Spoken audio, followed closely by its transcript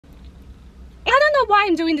know why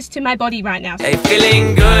I'm doing this to my body right now. Hey,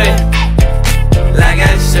 feeling good, like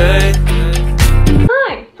I should.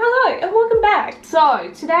 Hi, hello, and welcome back.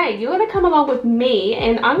 So today you're gonna come along with me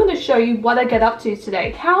and I'm gonna show you what I get up to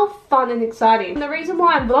today. How fun and exciting. And the reason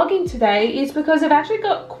why I'm vlogging today is because I've actually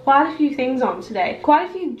got quite a few things on today. Quite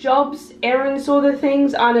a few jobs, errands, sort of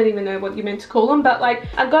things. I don't even know what you're meant to call them, but like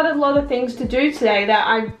I've got a lot of things to do today that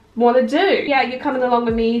I want to do. Yeah, you're coming along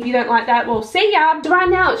with me. If you don't like that, well, see ya. Right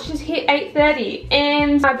now it's just hit 8:30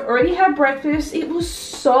 and I've already had breakfast. It was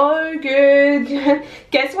so good.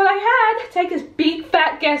 Guess what I had? Take a big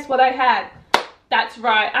fat guess what I had. That's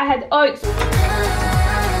right, I had oats.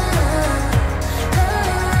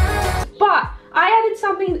 But I added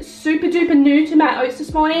something super duper new to my oats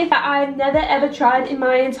this morning that I've never ever tried in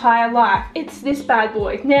my entire life. It's this bad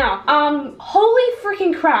boy. Now, holy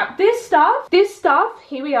freaking crap. This stuff,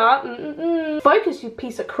 here we are. Focus, you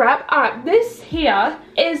piece of crap. Alright, this here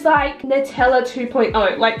is like Nutella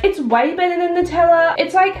 2.0. Like, it's way better than Nutella.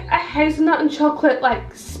 It's like a hazelnut and chocolate,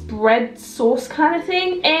 like, spread sauce kind of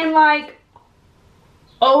thing. And like,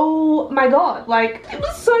 oh my god, like, it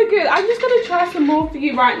was so good. I'm just gonna try some more for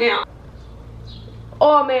you right now.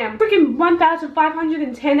 Oh man, freaking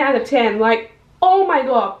 1,510 out of 10, like, oh my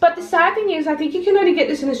god. But the sad thing is, I think you can only get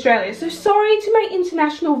this in Australia, so sorry to my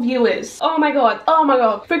international viewers. Oh my god,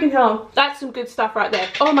 freaking hell, that's some good stuff right there.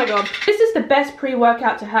 Oh my god, this is the best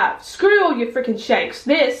pre-workout to have. Screw all your freaking shakes.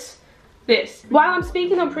 This. While I'm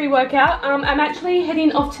speaking on pre-workout, I'm actually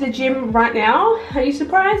heading off to the gym right now. Are you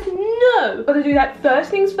surprised? No! Gotta do that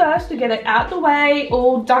first things first to get it out the way,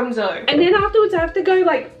 all donezo. And then afterwards I have to go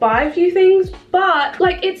like buy a few things, but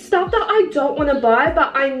like it's stuff that I don't want to buy,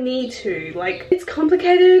 but I need to. Like, it's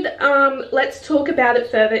complicated. Let's talk about it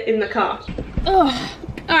further in the car. Ugh.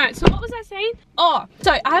 Alright, so what was I saying? Oh,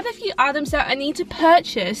 so I have a few items that I need to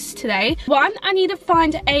purchase today. One, I need to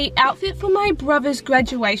find a outfit for my brother's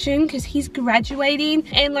graduation because he's graduating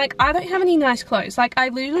and like I don't have any nice clothes. Like I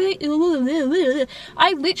literally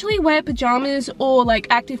wear pajamas or like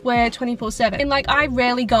active wear 24/7 and like I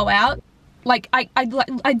rarely go out. Like I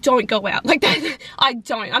don't go out like that.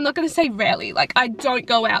 I'm not gonna say rarely, like I don't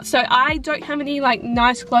go out, so I don't have any like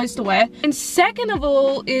nice clothes to wear. And second of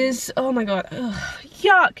all is, oh my god, ugh,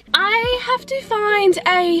 yuck, I have to find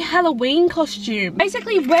a Halloween costume.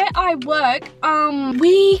 Basically where I work,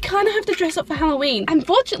 we kind of have to dress up for Halloween.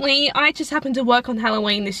 Unfortunately, I just happened to work on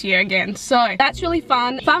Halloween this year again, so that's really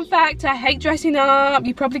fun. Fun fact, I hate dressing up.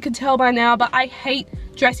 You probably could tell by now, but I hate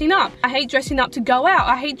dressing up. I hate dressing up to go out.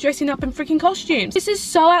 I hate dressing up in freaking costumes. This is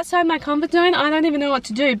so outside my comfort zone, I don't even know what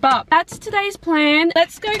to do, but that's today's plan.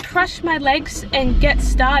 Let's go crush my legs and get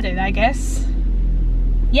started, I guess.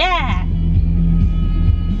 Yeah!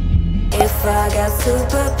 If I got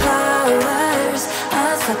superpowers,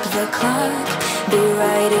 I'll stop the clock. Be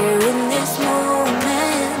right here in this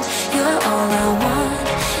moment. You're all I want.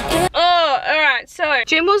 Alright, so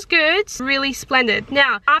gym was good, really splendid.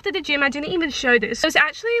 Now, after the gym, I didn't even show this. It was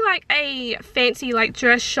actually like a fancy like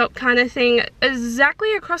dress shop kind of thing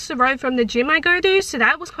exactly across the road from the gym I go to, so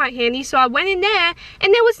that was quite handy. So I went in there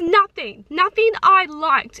and there was nothing I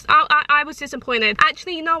liked. I was disappointed.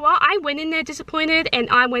 Actually, you know what? I went in there disappointed and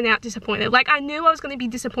I went out disappointed. Like I knew I was going to be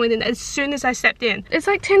disappointed as soon as I stepped in. It's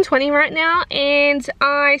like 10:20 right now and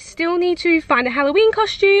I still need to find a Halloween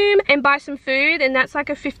costume and buy some food, and that's like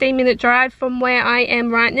a 15-minute drive from where I am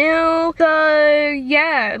right now. So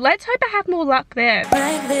yeah, let's hope I have more luck there.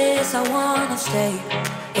 Like this, I wanna stay.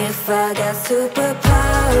 If I got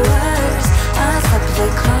superpowers, I'll stop the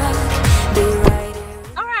clock. Be right here.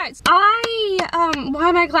 Alright, why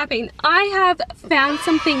am I clapping? I have found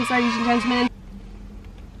some things, ladies and gentlemen.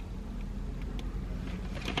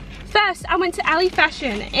 First, I went to Ali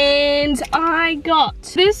Fashion and I got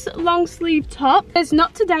this long sleeve top. There's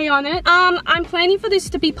not today on it. I'm planning for this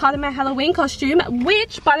to be part of my Halloween costume,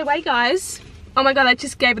 which, by the way, guys, oh my god, I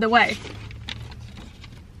just gave it away.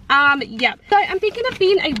 Yeah. So I'm thinking of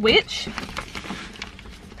being a witch.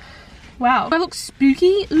 Wow, I look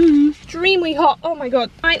spooky. Ooh, extremely hot. Oh my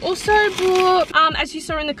god. I also bought, as you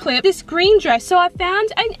saw in the clip, this green dress. So I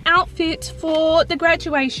found an outfit for the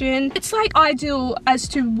graduation. It's like ideal as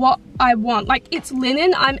to what I want. Like, it's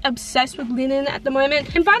linen. I'm obsessed with linen at the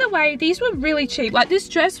moment. And by the way, these were really cheap. Like, this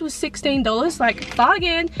dress was $16, like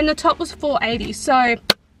bargain, and the top was $4.80. So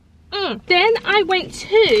then I went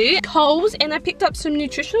to Coles and I picked up some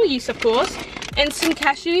nutritional yeast, of course, and some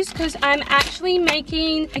cashews because I'm actually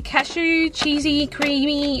making a cashew cheesy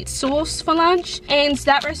creamy sauce for lunch, and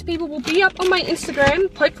that recipe will be up on my Instagram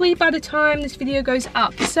hopefully by the time this video goes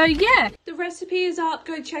up. So yeah, the recipe is up.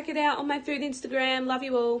 Go check it out on my food Instagram. Love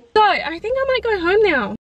you all. So I think I might go home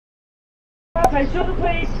now. Okay, sugar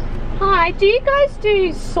please. Hi, do you guys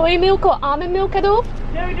do soy milk or almond milk at all?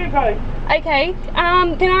 Yeah, we do both. Okay,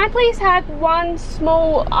 can I please have one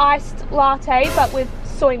small iced latte but with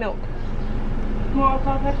soy milk? More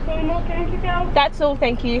coffee, soy milk, thank you, girl. That's all,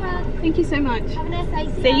 thank you. Thank you so much. Have a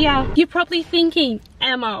nice day. See ya. You're probably thinking,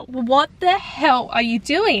 Emma, what the hell are you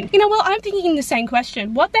doing? You know, well, I'm thinking the same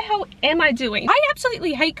question. What the hell am I doing? I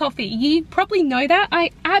absolutely hate coffee. You probably know that.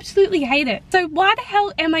 I absolutely hate it. So why the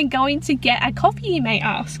hell am I going to get a coffee, you may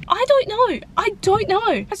ask? I don't know. I don't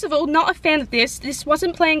know. First of all, not a fan of this. This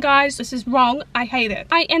wasn't planned, guys. This is wrong. I hate it.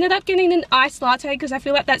 I ended up getting an iced latte because I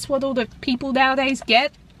feel like that's what all the people nowadays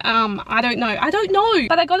get. I don't know,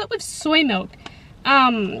 but I got it with soy milk.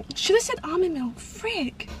 Should have said almond milk,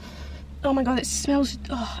 frick. Oh my god, it smells,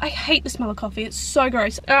 oh, I hate the smell of coffee, it's so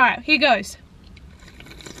gross. Alright, here goes.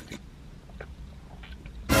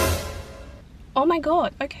 Oh my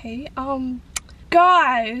god, okay,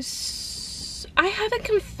 guys, I have a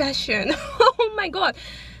confession. Oh my god,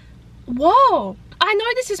 whoa. I know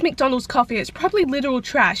this is McDonald's coffee, it's probably literal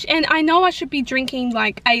trash, and I know I should be drinking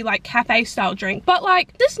like a cafe style drink, but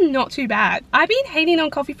like this is not too bad. I've been hating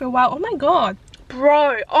on coffee for a while. Oh my god.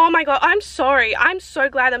 Bro, oh my god, I'm sorry. I'm so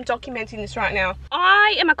glad I'm documenting this right now.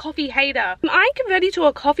 I am a coffee hater. Am I converted to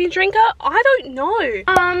a coffee drinker? I don't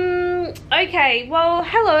know. Okay, well,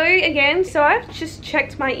 hello again. So I've just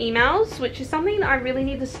checked my emails, which is something I really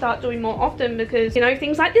need to start doing more often because, you know,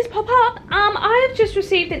 things like this pop up. I have just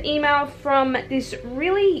received an email from this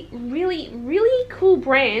really cool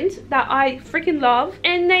brand that I freaking love,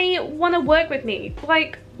 and they want to work with me.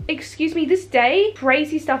 Like, excuse me, this day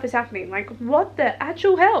crazy stuff is happening. Like, what the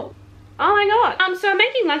actual hell? Oh my god. So I'm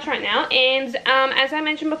making lunch right now, and as I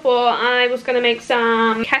mentioned before, I was gonna make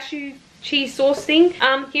some cashew cheese sauce thing.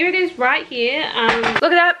 Here it is right here.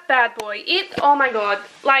 Look at that bad boy. Oh my god,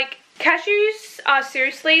 like, cashews are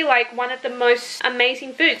seriously like one of the most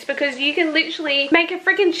amazing foods because you can literally make a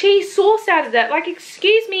freaking cheese sauce out of that. Like,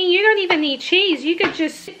 excuse me, you don't even need cheese. You could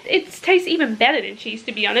just, it tastes even better than cheese,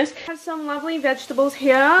 to be honest. I have some lovely vegetables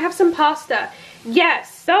here. I have some pasta.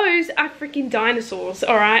 Yes, those are freaking dinosaurs,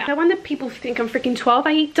 alright? No wonder people think I'm freaking 12.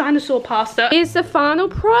 I eat dinosaur pasta. Here's the final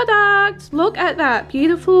product. Look at that.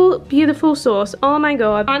 Beautiful, beautiful sauce. Oh my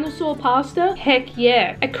god. Dinosaur pasta? Heck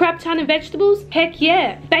yeah. A crap ton of vegetables? Heck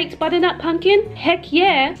yeah. Baked butternut pumpkin? Heck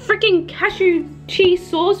yeah. Freaking cashew cheese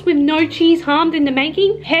sauce with no cheese harmed in the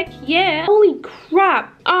making? Heck yeah. Holy crap.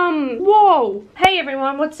 Whoa. Hey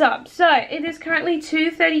everyone, what's up? So, it is currently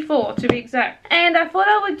 2:34 to be exact. And I thought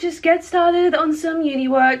I would just get started on some uni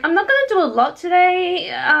work. I'm not gonna do a lot today.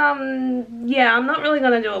 Yeah, I'm not really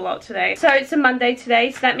gonna do a lot today. So, it's a Monday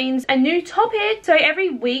today, so that means a new topic. So, every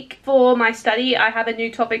week for my study, I have a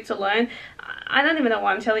new topic to learn. I don't even know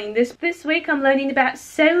why I'm telling you this. This week, I'm learning about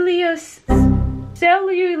cellular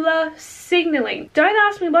signaling. Don't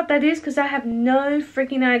ask me what that is because I have no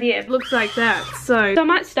freaking idea. It looks like that. So I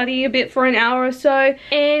might study a bit for an hour or so,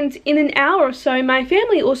 and in an hour or so my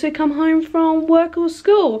family also come home from work or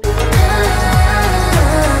school.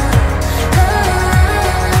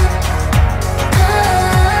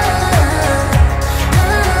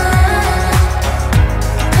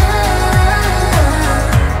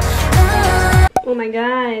 Oh my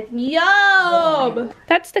god, yum!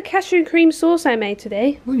 That's the cashew cream sauce I made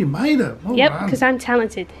today. Well, you made it. Well yep, done. because I'm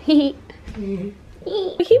talented. Here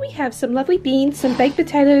we have some lovely beans, some baked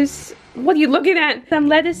potatoes. What are you looking at? Some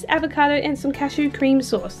lettuce, avocado, and some cashew cream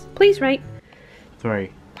sauce. Please rate.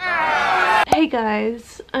 3. Hey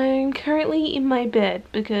guys, I'm currently in my bed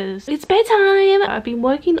because it's bedtime. I've been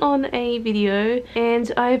working on a video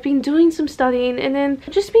and I've been doing some studying, and then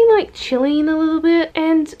I've just been like chilling a little bit,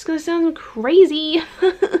 and it's gonna sound crazy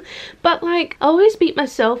but like I always beat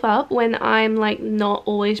myself up when I'm like not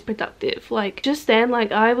always productive. Like just then,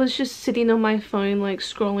 like I was just sitting on my phone like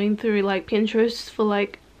scrolling through like Pinterest for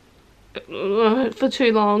like for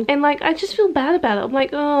too long, and like I just feel bad about it. I'm like,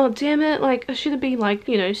 oh damn it, like I should have been like,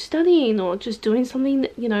 you know, studying or just doing something,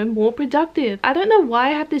 you know, more productive. I don't know why I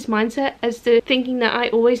have this mindset as to thinking that I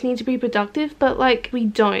always need to be productive, but like we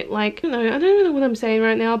don't. Like, you know, I don't even know what I'm saying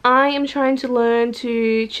right now. I am trying to learn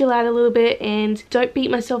to chill out a little bit and don't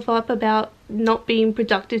beat myself up about not being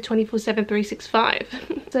productive 24/7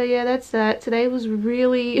 365. So yeah, that's that. Today was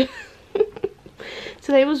really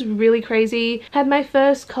Today was really crazy. Had my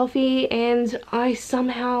first coffee and I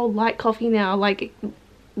somehow like coffee now. Like,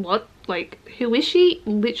 what? Like, who is she?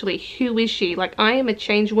 Literally, who is she? Like, I am a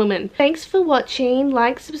changed woman. Thanks for watching.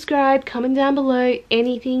 Like, subscribe, comment down below,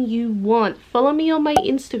 anything you want. Follow me on my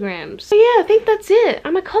Instagrams. So yeah, I think that's it.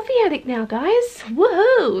 I'm a coffee addict now, guys.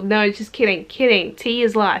 Woohoo! No, just kidding, kidding. Tea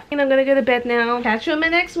is life. And I'm gonna go to bed now. Catch you on my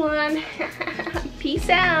next one. Peace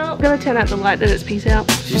out. I'm gonna turn out the light that it's peace out.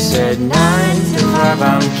 said 9 to 5,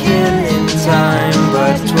 I'm killing time,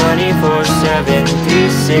 but 24/7,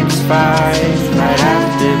 365, I'd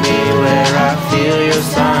have to be where I feel your